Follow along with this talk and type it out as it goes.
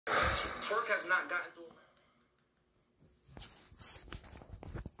Twork has not gotten through.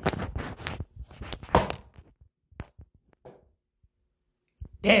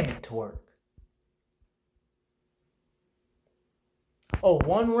 Damn it, Twork. Oh,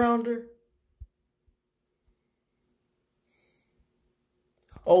 one rounder?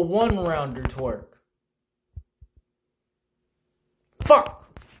 Oh, one rounder, Twork. Fuck.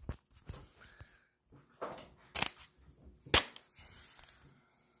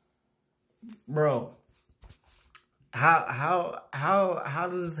 Bro. How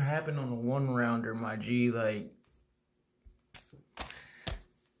does this happen on a one rounder, my G? Like,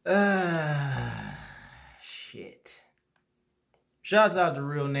 shit. Shouts out to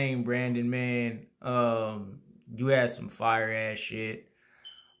Real Name Brandon, man. You had some fire ass shit.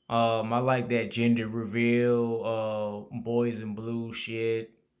 I like that gender reveal, boys in blue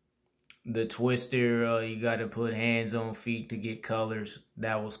shit. The twister, you gotta put hands on feet to get colors.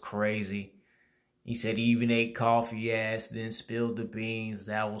 That was crazy. He said he even ate coffee ass, then spilled the beans.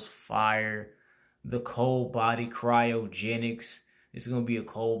 That was fire. The cold body cryogenics. It's gonna be a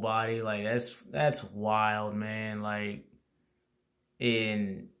cold body. Like, that's wild, man. Like,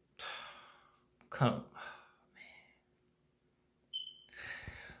 in come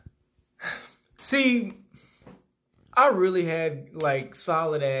man. See, I really had like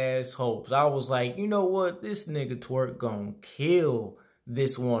solid ass hopes. I was like, you know what? This nigga Twork gonna kill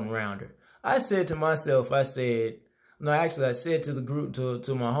this one rounder. I said to myself, I said to the group,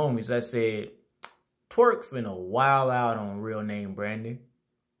 to my homies, I said, Twork finna wild out on Real Name Brandon.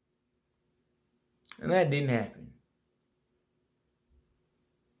 And that didn't happen.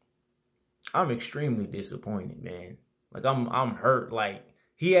 I'm extremely disappointed, man. Like, I'm hurt. Like,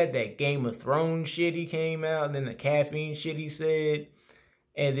 he had that Game of Thrones shit he came out, and then the caffeine shit he said,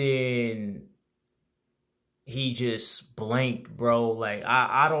 and then he just blanked, bro. Like,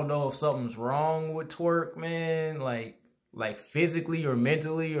 I don't know if something's wrong with Twork, man. Like physically or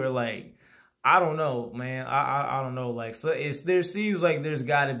mentally, or like, I don't know, man. I don't know. Like, so there seems like there's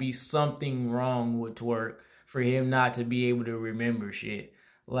got to be something wrong with Twork for him not to be able to remember shit.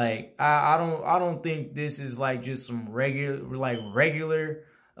 Like, I don't think this is like just some regular, something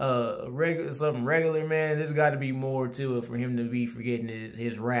regular, man. There's got to be more to it for him to be forgetting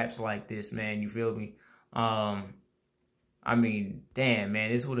his raps like this, man. You feel me? I mean, damn,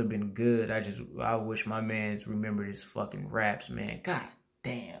 man, this would have been good. I wish my mans remembered his fucking raps, man. God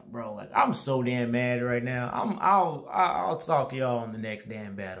damn, bro. Like, I'm so damn mad right now. I'll talk to y'all on the next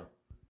damn battle.